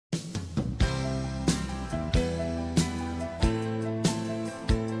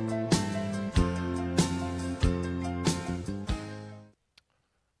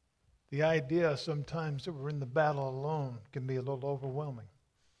The idea sometimes that we're in the battle alone can be a little overwhelming.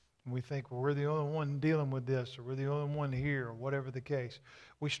 We think, well, we're the only one dealing with this, or we're the only one here, or whatever the case.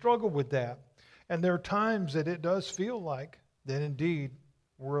 We struggle with that. And there are times that it does feel like that indeed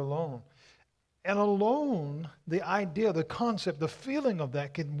we're alone. And alone, the idea, the concept, the feeling of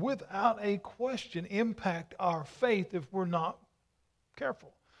that can, without a question, impact our faith if we're not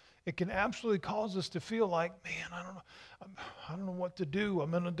careful. It can absolutely cause us to feel like, man, I don't know what to do.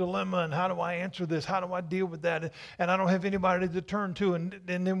 I'm in a dilemma, and how do I answer this? How do I deal with that? And I don't have anybody to turn to. And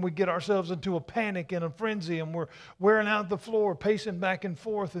then we get ourselves into a panic and a frenzy, and we're wearing out the floor, pacing back and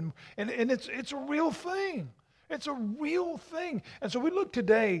forth. And it's a real thing. It's a real thing. And so we look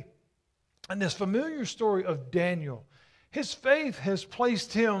today in this familiar story of Daniel. His faith has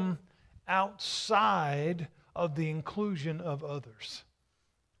placed him outside of the inclusion of others.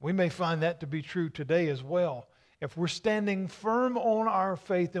 We may find that to be true today as well. If we're standing firm on our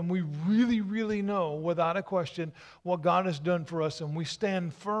faith and we really, really know without a question what God has done for us, and we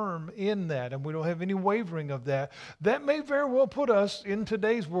stand firm in that and we don't have any wavering of that, that may very well put us in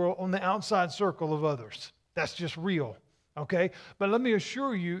today's world on the outside circle of others. That's just real, okay? But let me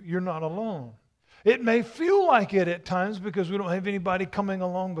assure you, you're not alone. It may feel like it at times because we don't have anybody coming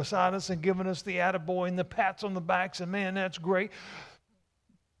along beside us and giving us the attaboy and the pats on the backs and, man, that's great.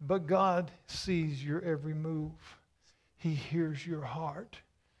 But God sees your every move. He hears your heart.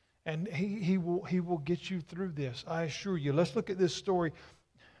 And he will get you through this, I assure you. Let's look at this story.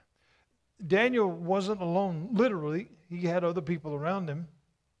 Daniel wasn't alone, literally. He had other people around him.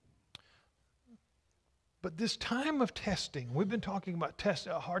 But this time of testing, we've been talking about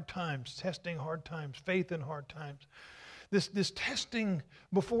hard times, testing hard times, faith in hard times. This testing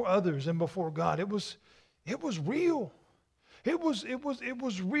before others and before God, it was real. It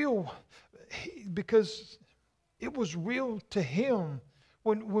was real because it was real to him.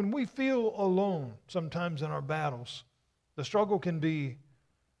 When we feel alone sometimes in our battles, the struggle can be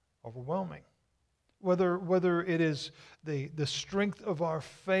overwhelming. Whether it is the strength of our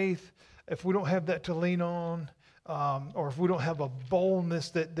faith, if we don't have that to lean on, or if we don't have a boldness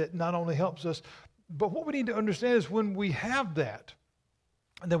that not only helps us, but what we need to understand is when we have that,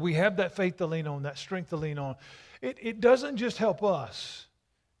 and that we have that faith to lean on, that strength to lean on, it doesn't just help us,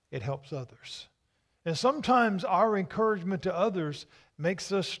 it helps others. And sometimes our encouragement to others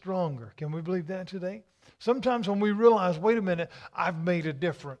makes us stronger. Can we believe that today? Sometimes when we realize, wait a minute, I've made a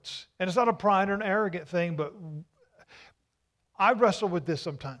difference. And it's not a pride or an arrogant thing, but I wrestle with this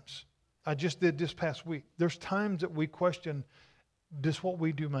sometimes. I just did this past week. There's times that we question, does what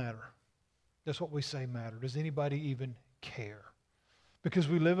we do matter? Does what we say matter? Does anybody even care? Because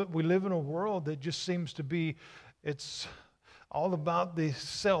we live in a world that just seems to be, it's all about the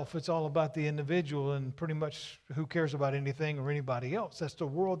self. It's all about the individual, and pretty much who cares about anything or anybody else. That's the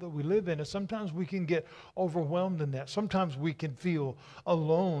world that we live in. And sometimes we can get overwhelmed in that. Sometimes we can feel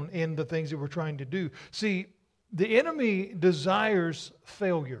alone in the things that we're trying to do. See, the enemy desires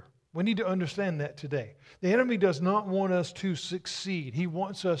failure. We need to understand that today. The enemy does not want us to succeed. He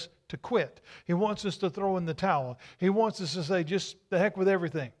wants us to quit. He wants us to throw in the towel. He wants us to say, just the heck with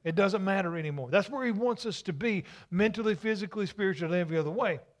everything. It doesn't matter anymore. That's where he wants us to be mentally, physically, spiritually, every other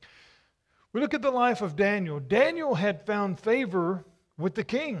way. We look at the life of Daniel. Daniel had found favor with the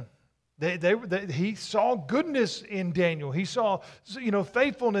king. He saw goodness in Daniel. He saw,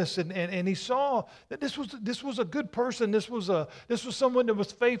 faithfulness, and he saw that this was a good person. This was someone that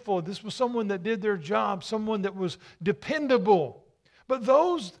was faithful. This was someone that did their job. Someone that was dependable. But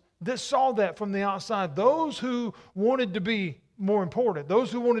those that saw that from the outside, those who wanted to be more important,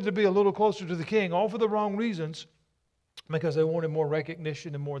 those who wanted to be a little closer to the king, all for the wrong reasons, because they wanted more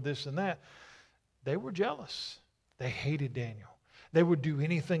recognition and more this and that, they were jealous. They hated Daniel. They would do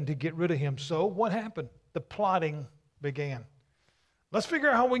anything to get rid of him. So what happened? The plotting began. Let's figure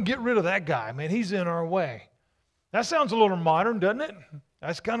out how we can get rid of that guy. Man, he's in our way. That sounds a little modern, doesn't it?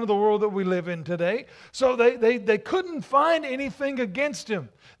 That's kind of the world that we live in today. So they couldn't find anything against him.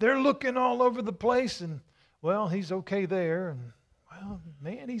 They're looking all over the place, and, well, he's okay there. And, well,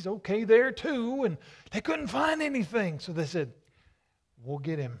 man, he's okay there too. And they couldn't find anything. So they said, we'll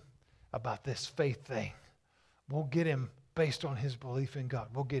get him about this faith thing. We'll get him based on his belief in God.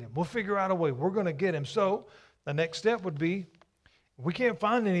 We'll get him. We'll figure out a way. We're going to get him. So the next step would be, if we can't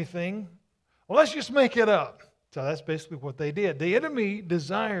find anything, well, let's just make it up. So that's basically what they did. The enemy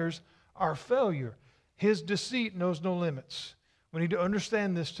desires our failure. His deceit knows no limits. We need to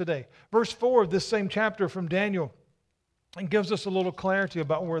understand this today. Verse 4 of this same chapter from Daniel, and gives us a little clarity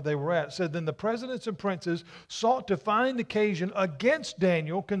about where they were at. It said, then the presidents and princes sought to find occasion against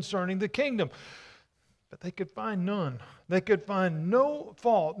Daniel concerning the kingdom. But they could find none. They could find no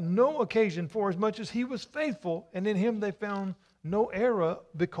fault, no occasion for as much as he was faithful, and in him they found no error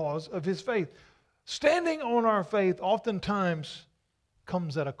because of his faith. Standing on our faith oftentimes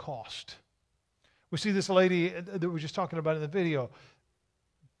comes at a cost. We see this lady that we were just talking about in the video.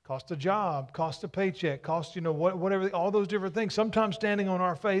 Cost a job, cost a paycheck, cost, whatever, all those different things. Sometimes standing on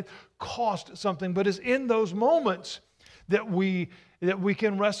our faith cost something, but it's in those moments that we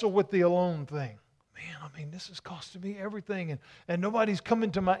can wrestle with the alone thing. Man, this is costing me everything, and nobody's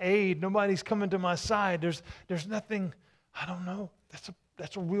coming to my aid. Nobody's coming to my side. There's nothing, I don't know.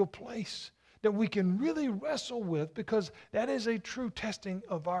 That's a real place that we can really wrestle with, because that is a true testing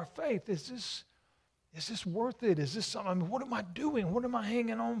of our faith. Is this worth it? Is this something? What am I doing? What am I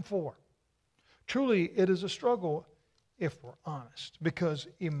hanging on for? Truly, it is a struggle if we're honest, because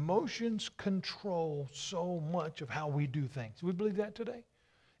emotions control so much of how we do things. Do we believe that today?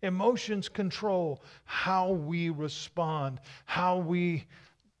 Emotions control how we respond,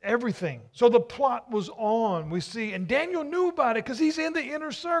 everything. So the plot was on, we see, and Daniel knew about it because he's in the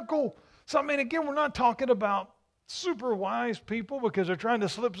inner circle. So, again, we're not talking about super wise people because they're trying to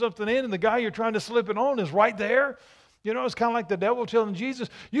slip something in, and the guy you're trying to slip it on is right there. It's kind of like the devil telling Jesus,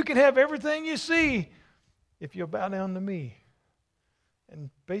 you can have everything you see if you'll bow down to me. And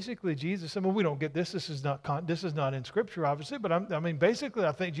basically Jesus said, well, we don't get this. This is not in Scripture, obviously. But basically,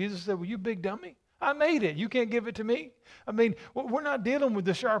 I think Jesus said, well, you big dummy. I made it. You can't give it to me. We're not dealing with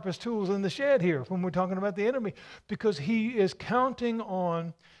the sharpest tools in the shed here when we're talking about the enemy, because he is counting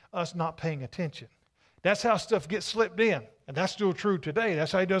on us not paying attention. That's how stuff gets slipped in. And that's still true today.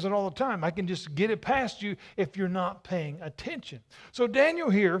 That's how he does it all the time. I can just get it past you if you're not paying attention. So Daniel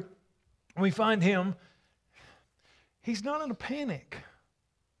here, we find him, he's not in a panic.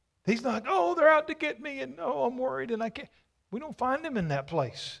 He's not, oh, they're out to get me, and oh, I'm worried, and I can't. We don't find him in that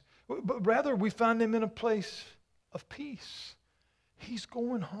place. But rather, we find him in a place of peace. He's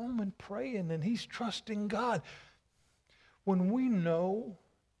going home and praying, and he's trusting God. When we know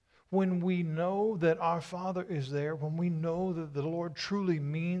that our Father is there, when we know that the Lord truly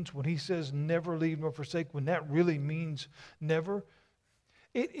means, when he says never leave nor forsake, when that really means never,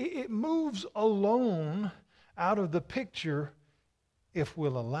 it moves alone out of the picture if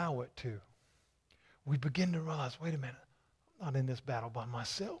we'll allow it to. We begin to realize, wait a minute, I'm not in this battle by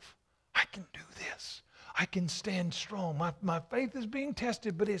myself. I can do this. I can stand strong. My faith is being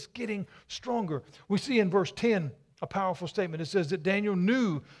tested, but it's getting stronger. We see in verse 10 a powerful statement. It says that Daniel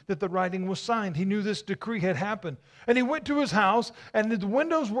knew that the writing was signed. He knew this decree had happened. And he went to his house, and the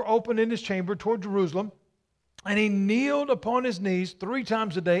windows were open in his chamber toward Jerusalem. And he kneeled upon his knees 3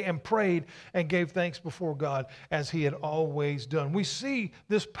 times a day and prayed and gave thanks before God as he had always done. We see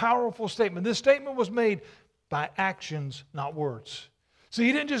this powerful statement. This statement was made by actions, not words. So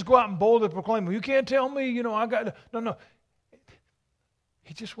he didn't just go out and boldly proclaim, you can't tell me, I got, no.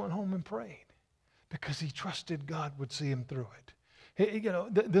 He just went home and prayed because he trusted God would see him through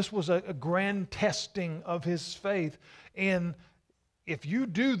it. This was a grand testing of his faith. And if you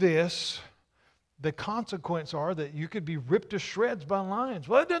do this, the consequence are that you could be ripped to shreds by lions.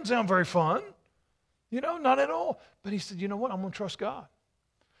 Well, that doesn't sound very fun. Not at all. But he said, you know what? I'm going to trust God.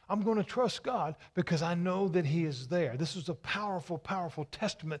 I'm going to trust God because I know that he is there. This was a powerful, powerful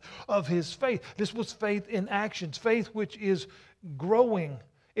testament of his faith. This was faith in actions. Faith which is growing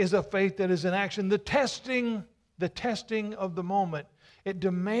is a faith that is in action. The testing of the moment, it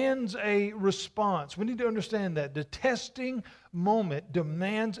demands a response. We need to understand that. The testing moment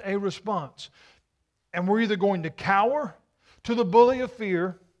demands a response. And we're either going to cower to the bully of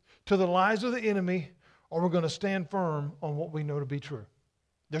fear, to the lies of the enemy, or we're going to stand firm on what we know to be true.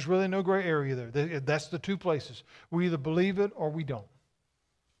 There's really no gray area there. That's the two places. We either believe it or we don't.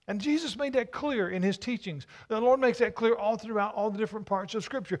 And Jesus made that clear in his teachings. The Lord makes that clear all throughout all the different parts of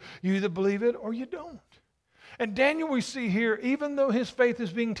Scripture. You either believe it or you don't. And Daniel, we see here, even though his faith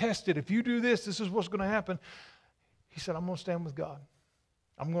is being tested, if you do this, this is what's going to happen. He said, I'm going to stand with God.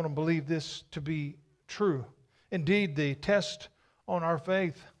 I'm going to believe this to be true. Indeed, the test on our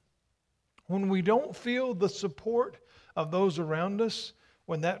faith, when we don't feel the support of those around us,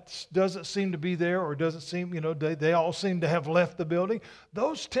 when that doesn't seem to be there or doesn't seem, they all seem to have left the building,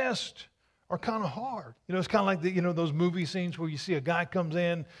 those tests are kind of hard. It's kind of like those movie scenes where you see a guy comes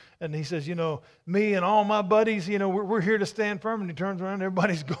in and he says, me and all my buddies, we're here to stand firm, and he turns around and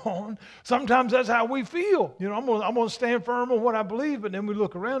everybody's gone. Sometimes that's how we feel. I'm going to stand firm on what I believe, but then we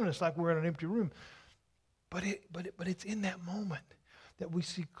look around and it's like we're in an empty room. But it's in that moment that we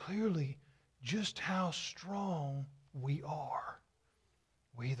see clearly just how strong we are.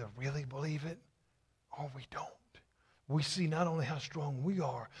 We either really believe it or we don't. we see not only how strong we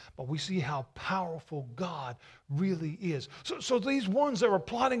are, but we see how powerful God really is. So these ones that were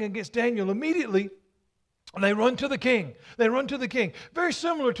plotting against Daniel immediately, they run to the king. They run to the king. Very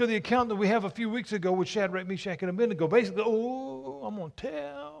similar to the account that we have a few weeks ago with Shadrach, Meshach, and Abednego. Basically, oh, I'm going to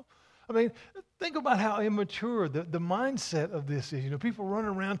tell. I mean, think about how immature the mindset of this is. You know, people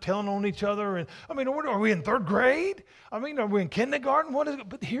running around telling on each other. And I mean, are we in third grade? I mean, are we in kindergarten? What is it?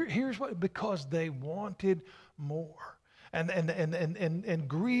 But here's what, because they wanted more. And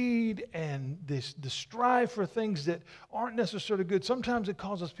greed and the strive for things that aren't necessarily good, sometimes it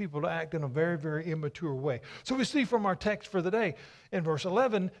causes people to act in a very, very immature way. So we see from our text for the day in verse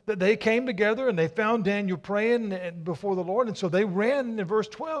 11 that they came together and they found Daniel praying before the Lord. And so they ran in verse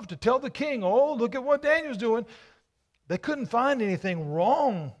 12 to tell the king, oh, look at what Daniel's doing. They couldn't find anything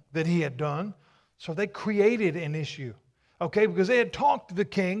wrong that he had done, so they created an issue. Okay, because they had talked to the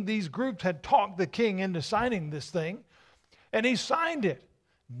king. These groups had talked the king into signing this thing. And he signed it,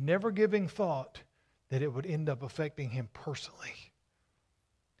 never giving thought that it would end up affecting him personally.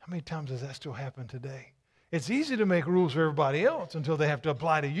 How many times does that still happen today? It's easy to make rules for everybody else until they have to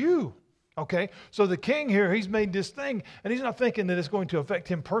apply to you. Okay, so the king here, he's made this thing, and he's not thinking that it's going to affect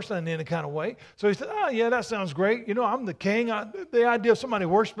him personally in any kind of way. So he said, oh, yeah, that sounds great. You know, I'm the king. The idea of somebody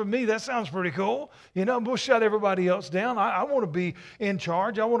worshiping me, that sounds pretty cool. You know, we'll shut everybody else down. I want to be in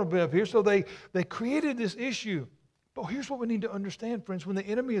charge. I want to be up here. So they created this issue. But here's what we need to understand, friends. When the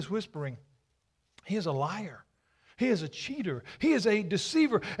enemy is whispering, he is a liar. He is a cheater. He is a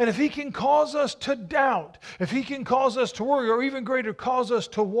deceiver. And if he can cause us to doubt, if he can cause us to worry, or even greater, cause us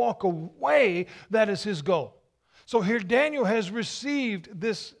to walk away, that is his goal. So here Daniel has received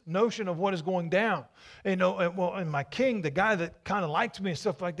this notion of what is going down. You know, and my king, the guy that kind of likes me and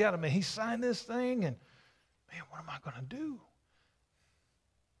stuff like that, I mean, he signed this thing, and man, what am I going to do?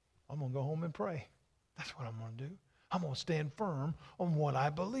 I'm going to go home and pray. That's what I'm going to do. I'm going to stand firm on what I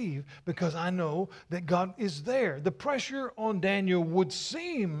believe because I know that God is there. The pressure on Daniel would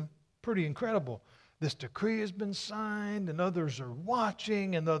seem pretty incredible. This decree has been signed, and others are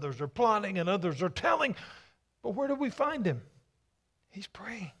watching, and others are plotting, and others are telling. But where do we find him? He's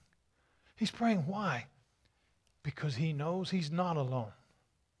praying. He's praying. Why? Because he knows he's not alone.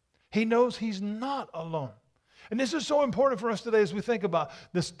 He knows he's not alone. And this is so important for us today as we think about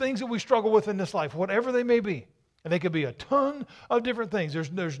the things that we struggle with in this life, whatever they may be. And they could be a ton of different things.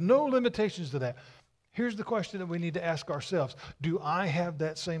 There's no limitations to that. Here's the question that we need to ask ourselves. Do I have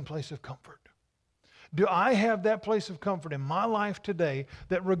that same place of comfort? Do I have that place of comfort in my life today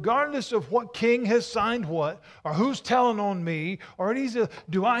that regardless of what king has signed what, or who's telling on me, or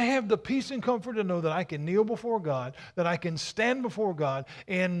do I have the peace and comfort to know that I can kneel before God, that I can stand before God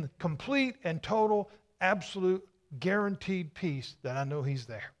in complete and total, absolute, guaranteed peace that I know he's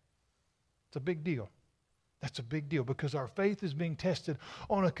there? It's a big deal. That's a big deal because our faith is being tested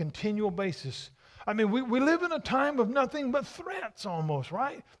on a continual basis. I mean, we live in a time of nothing but threats almost,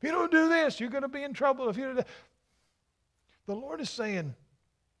 right? If you don't do this, you're going to be in trouble. If you do the Lord is saying,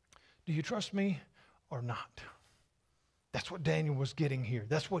 do you trust me or not? That's what Daniel was getting here.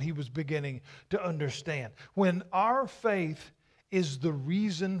 That's what he was beginning to understand. When our faith is the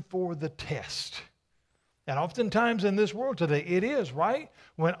reason for the test, and oftentimes in this world today, it is, right?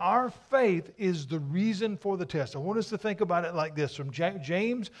 When our faith is the reason for the test. I want us to think about it like this. From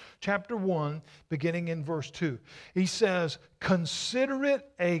James chapter 1, beginning in verse 2. He says, consider it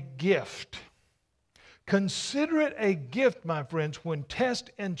a gift. Consider it a gift, my friends, when tests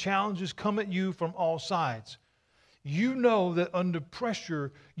and challenges come at you from all sides. You know that under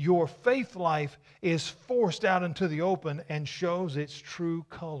pressure, your faith life is forced out into the open and shows its true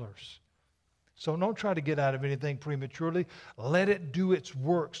colors. So don't try to get out of anything prematurely. Let it do its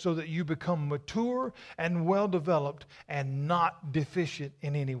work so that you become mature and well-developed and not deficient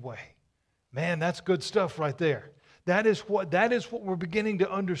in any way. Man, that's good stuff right there. That is what we're beginning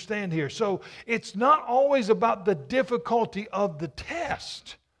to understand here. So it's not always about the difficulty of the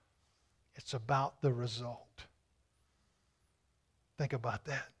test. It's about the result. Think about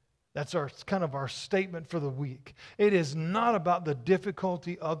that. That's kind of our statement for the week. It is not about the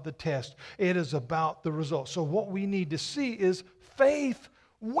difficulty of the test. It is about the result. So what we need to see is faith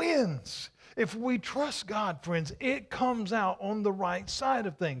wins. If we trust God, friends, it comes out on the right side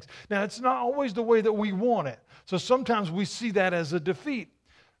of things. Now, it's not always the way that we want it. So sometimes we see that as a defeat.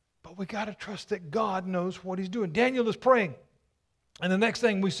 But we got to trust that God knows what he's doing. Daniel is praying. And the next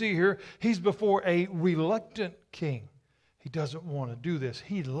thing we see here, he's before a reluctant king. He doesn't want to do this.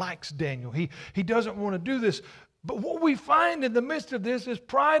 He likes Daniel. He doesn't want to do this. But what we find in the midst of this is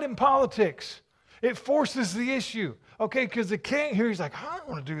pride in politics. It forces the issue. Okay, because the king here, he's like, I don't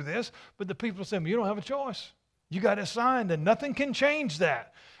want to do this. But the people say, you don't have a choice. You got it signed, and nothing can change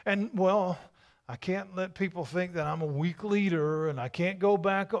that. And, well, I can't let people think that I'm a weak leader and I can't go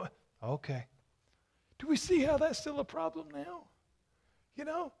back. Okay. Do we see how that's still a problem now?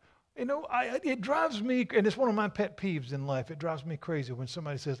 It drives me, and it's one of my pet peeves in life. It drives me crazy when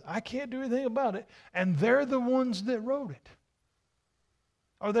somebody says, I can't do anything about it, and they're the ones that wrote it.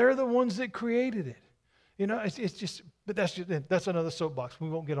 Or they're the ones that created it. It's just, but that's another soapbox. We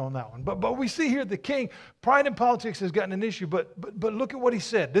won't get on that one. But we see here the king, pride in politics has gotten an issue, but look at what he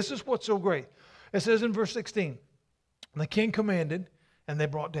said. This is what's so great. It says in verse 16, the king commanded, and they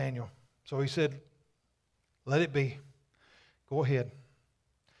brought Daniel. So he said, let it be. Go ahead.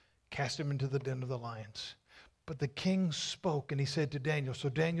 Cast him into the den of the lions. But the king spoke, and he said to Daniel, so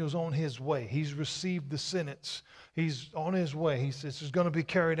Daniel's on his way. He's received the sentence. He's on his way. He says, this is going to be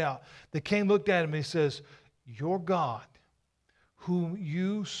carried out. The king looked at him, and he says, your God, whom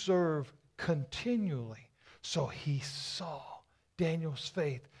you serve continually. So he saw Daniel's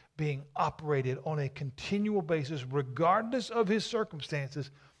faith being operated on a continual basis, regardless of his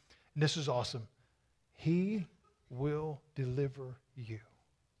circumstances. And this is awesome. He will deliver you.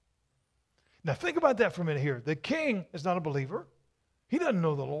 Now think about that for a minute here. The king is not a believer. He doesn't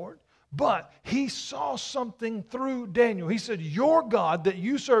know the Lord. But he saw something through Daniel. He said, your God that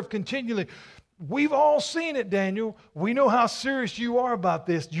you serve continually, we've all seen it, Daniel. We know how serious you are about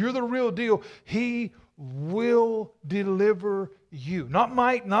this. You're the real deal. He will deliver you. Not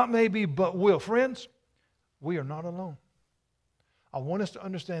might, not maybe, but will. Friends, we are not alone. I want us to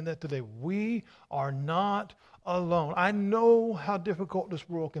understand that today. We are not alone. I know how difficult this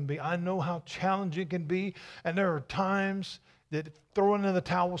world can be. I know how challenging it can be. And there are times that throwing in the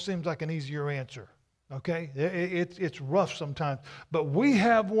towel seems like an easier answer. Okay? It's rough sometimes. But we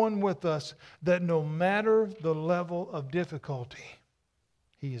have one with us that no matter the level of difficulty,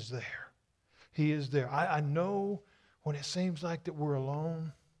 he is there. He is there. I know when it seems like that we're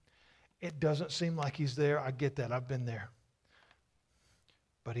alone, it doesn't seem like he's there. I get that. I've been there.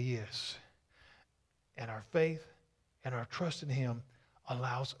 But he is. And our faith and our trust in him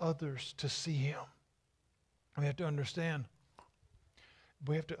allows others to see him. We have to understand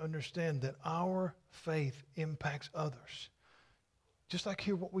that our faith impacts others. Just like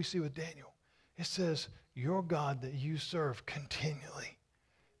here what we see with Daniel. It says, your God that you serve continually.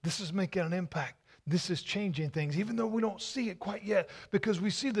 This is making an impact. This is changing things, even though we don't see it quite yet, because we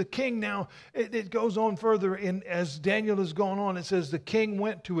see the king now. It goes on further, as Daniel has gone on, it says the king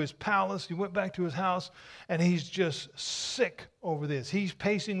went to his palace, he went back to his house, and he's just sick over this. He's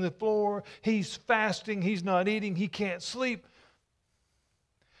pacing the floor, he's fasting, he's not eating, he can't sleep.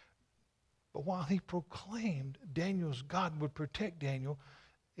 But while he proclaimed Daniel's God would protect Daniel,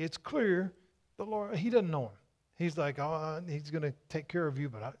 it's clear the Lord, he doesn't know him. He's like, oh, he's going to take care of you,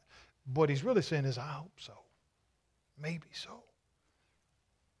 but what he's really saying is, I hope so. Maybe so.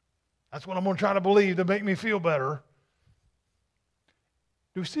 That's what I'm going to try to believe to make me feel better.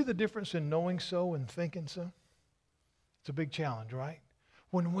 Do we see the difference in knowing so and thinking so? It's a big challenge, right?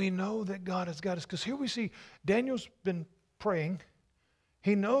 When we know that God has got us. Because here we see Daniel's been praying.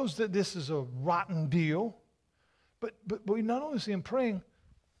 He knows that this is a rotten deal. But we not only see him praying,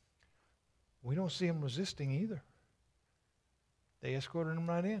 we don't see him resisting either. They escorted him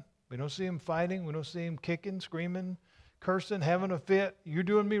right in. We don't see him fighting. We don't see him kicking, screaming, cursing, having a fit. You're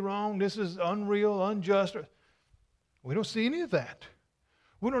doing me wrong. This is unreal, unjust. We don't see any of that.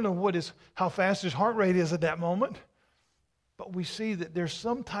 We don't know how fast his heart rate is at that moment. But we see that there's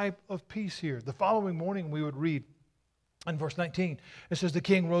some type of peace here. The following morning we would read in verse 19. It says, the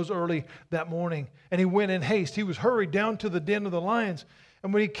king rose early that morning, and he went in haste. He was hurried down to the den of the lions.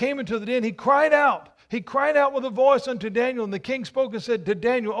 And when he came into the den, he cried out. He cried out with a voice unto Daniel, and the king spoke and said to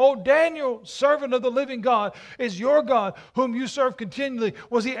Daniel, O Daniel, servant of the living God, is your God, whom you serve continually,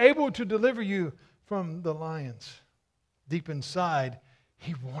 was he able to deliver you from the lions? Deep inside,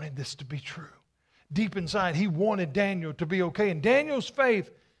 he wanted this to be true. Deep inside, he wanted Daniel to be okay. And Daniel's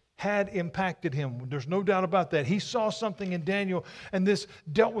faith had impacted him. There's no doubt about that. He saw something in Daniel, and this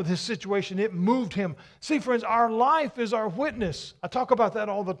dealt with his situation. It moved him. See, friends, our life is our witness. I talk about that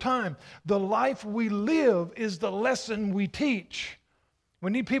all the time. The life we live is the lesson we teach. We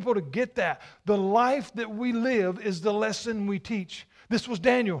need people to get that. The life that we live is the lesson we teach. This was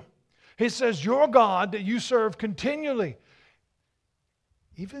Daniel. He says, your God that you serve continually.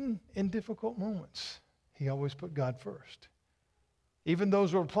 Even in difficult moments, he always put God first. Even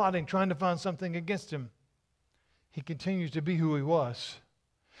those who were plotting, trying to find something against him, he continues to be who he was.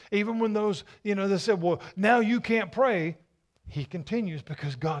 Even when those, they said, well, now you can't pray, he continues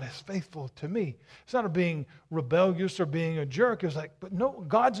because God is faithful to me. It's not being rebellious or being a jerk. It's like, but no,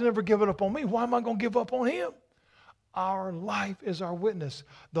 God's never given up on me. Why am I going to give up on him? Our life is our witness.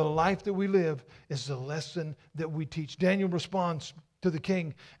 The life that we live is the lesson that we teach. Daniel responds to the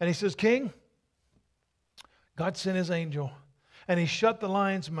king, and he says, King, God sent his angel, and he shut the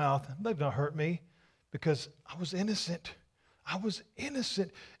lion's mouth. They've not hurt me because I was innocent. I was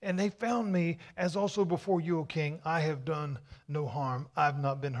innocent, and they found me, as also before you, O king, I have done no harm. I've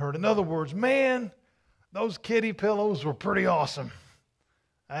not been hurt. In other words, man, those kitty pillows were pretty awesome.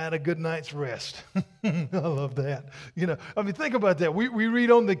 I had a good night's rest. I love that. Think about that. We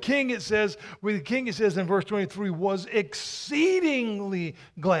read on the king, it says in verse 23, was exceedingly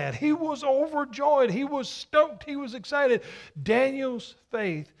glad. He was overjoyed. He was stoked. He was excited. Daniel's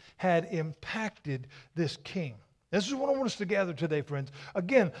faith had impacted this king. This is what I want us to gather today, friends.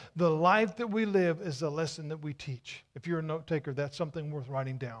 Again, the life that we live is the lesson that we teach. If you're a note taker, that's something worth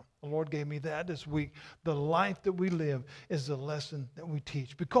writing down. The Lord gave me that this week. The life that we live is the lesson that we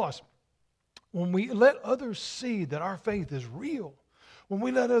teach. Because when we let others see that our faith is real, when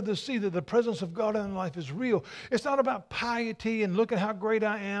we let others see that the presence of God in life is real, it's not about piety and look at how great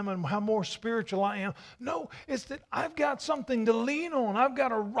I am and how more spiritual I am. No, it's that I've got something to lean on. I've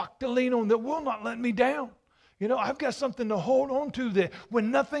got a rock to lean on that will not let me down. I've got something to hold on to that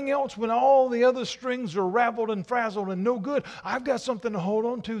when nothing else, when all the other strings are raveled and frazzled and no good, I've got something to hold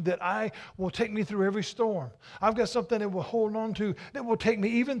on to that will take me through every storm. I've got something that will hold on to that will take me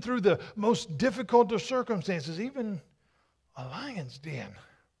even through the most difficult of circumstances, even a lion's den.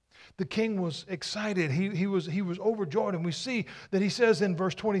 The king was excited. He was overjoyed. And we see that he says in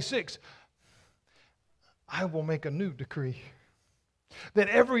verse 26, I will make a new decree, that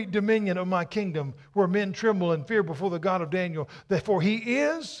every dominion of my kingdom where men tremble and fear before the God of Daniel, for he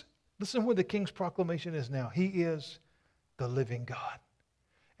is, listen what the king's proclamation is now, he is the living God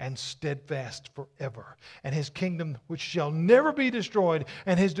and steadfast forever. And his kingdom which shall never be destroyed,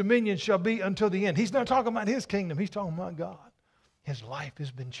 and his dominion shall be until the end. He's not talking about his kingdom, he's talking about God. His life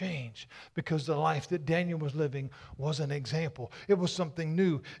has been changed because the life that Daniel was living was an example. It was something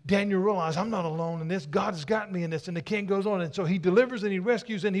new. Daniel realized, I'm not alone in this. God has got me in this. And the king goes on. And so he delivers and he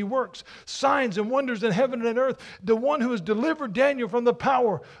rescues and he works signs and wonders in heaven and earth. The one who has delivered Daniel from the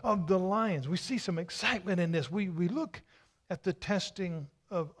power of the lions. We see some excitement in this. We look at the testing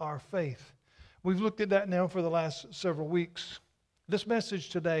of our faith. We've looked at that now for the last several weeks. This message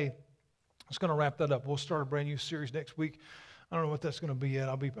today is going to wrap that up. We'll start a brand new series next week. I don't know what that's going to be yet.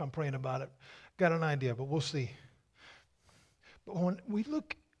 I'm praying about it. Got an idea, but we'll see. But when we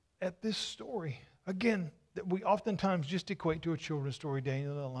look at this story, again, that we oftentimes just equate to a children's story,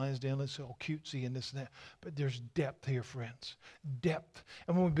 Daniel and the lion's den, it's all cutesy and this and that. But there's depth here, friends. Depth.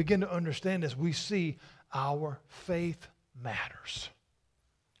 And when we begin to understand this, we see our faith matters.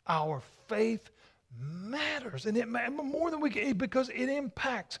 Our faith matters, and it more than we can, because it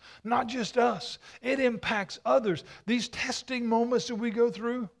impacts not just us, it impacts others. These testing moments that we go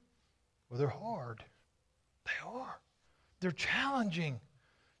through, well, they're hard. They're challenging.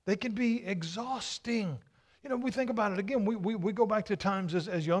 They can be exhausting. We think about it again. We go back to times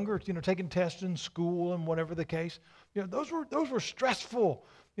as younger, taking tests in school and whatever the case. Those were stressful.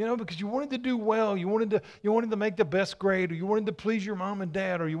 Because you wanted to do well, you wanted to make the best grade, or you wanted to please your mom and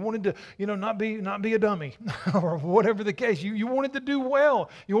dad, or you wanted to, not be a dummy, or whatever the case. You wanted to do well,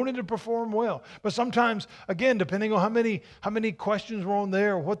 you wanted to perform well. But sometimes, again, depending on how many questions were on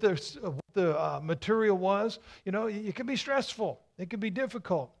there, or what the material was, it can be stressful. It can be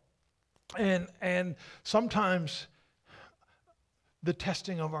difficult, and sometimes the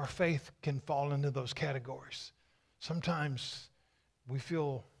testing of our faith can fall into those categories. Sometimes we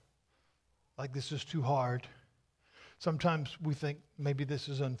feel like this is too hard. Sometimes we think maybe this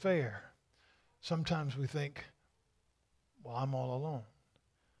is unfair. Sometimes we think, well, I'm all alone.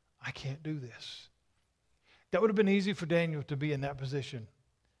 I can't do this. That would have been easy for Daniel to be in that position.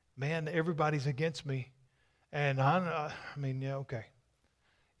 Man, everybody's against me. And okay.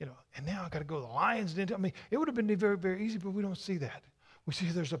 And now I got to go to the lion's den. It would have been very, very easy, but we don't see that. We see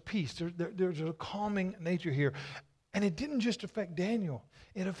there's a peace. There's a calming nature here. And it didn't just affect Daniel.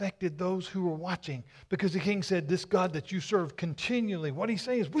 It affected those who were watching. Because the king said, this God that you serve continually, what he's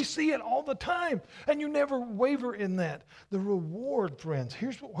saying is, we see it all the time. And you never waver in that. The reward, friends,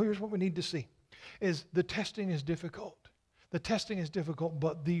 here's what we need to see, is the testing is difficult. The testing is difficult,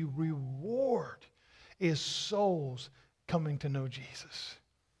 but the reward is souls coming to know Jesus.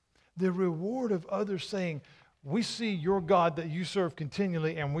 The reward of others saying, we see your God that you serve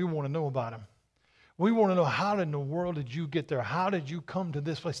continually, and we want to know about him. We want to know, how in the world did you get there? How did you come to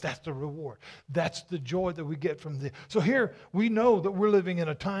this place? That's the reward. That's the joy that we get from this. So here, we know that we're living in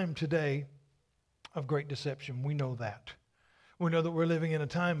a time today of great deception. We know that. We know that we're living in a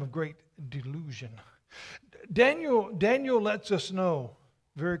time of great delusion. Daniel lets us know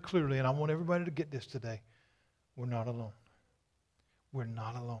very clearly, and I want everybody to get this today, we're not alone. We're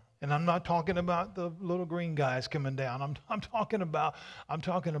not alone. And I'm not talking about the little green guys coming down. I'm talking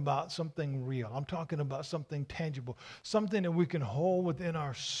about something real. I'm talking about something tangible, something that we can hold within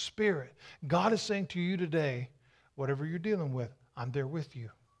our spirit. God is saying to you today, whatever you're dealing with, I'm there with you.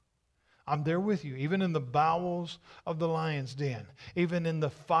 I'm there with you, even in the bowels of the lion's den, even in the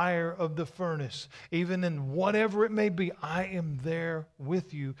fire of the furnace, even in whatever it may be. I am there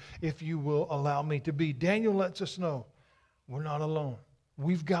with you if you will allow me to be. Daniel lets us know we're not alone.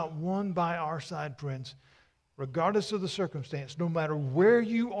 We've got one by our side, friends. Regardless of the circumstance, no matter where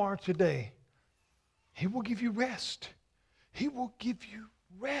you are today, he will give you rest. He will give you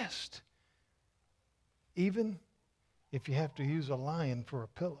rest. Even if you have to use a lion for a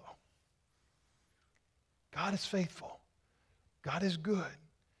pillow. God is faithful. God is good.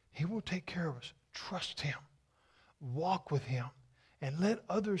 He will take care of us. Trust him. Walk with him. And let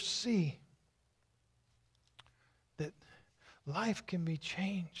others see that life can be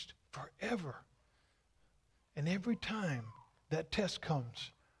changed forever. And every time that test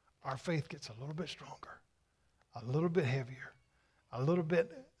comes, our faith gets a little bit stronger, a little bit heavier, a little bit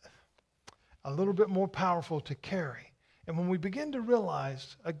more powerful to carry. And when we begin to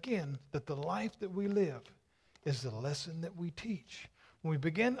realize, again, that the life that we live is the lesson that we teach, when we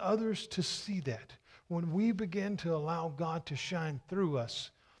begin others to see that, when we begin to allow God to shine through us,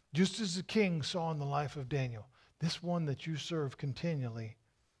 just as the king saw in the life of Daniel, this one that you serve continually,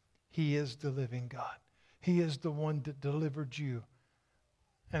 he is the living God. He is the one that delivered you.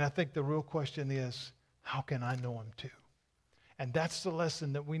 And I think the real question is, how can I know him too? And that's the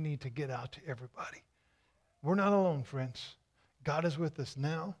lesson that we need to get out to everybody. We're not alone, friends. God is with us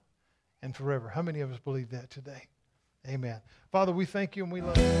now and forever. How many of us believe that today? Amen. Father, we thank you and we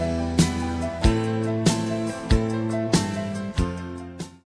love you.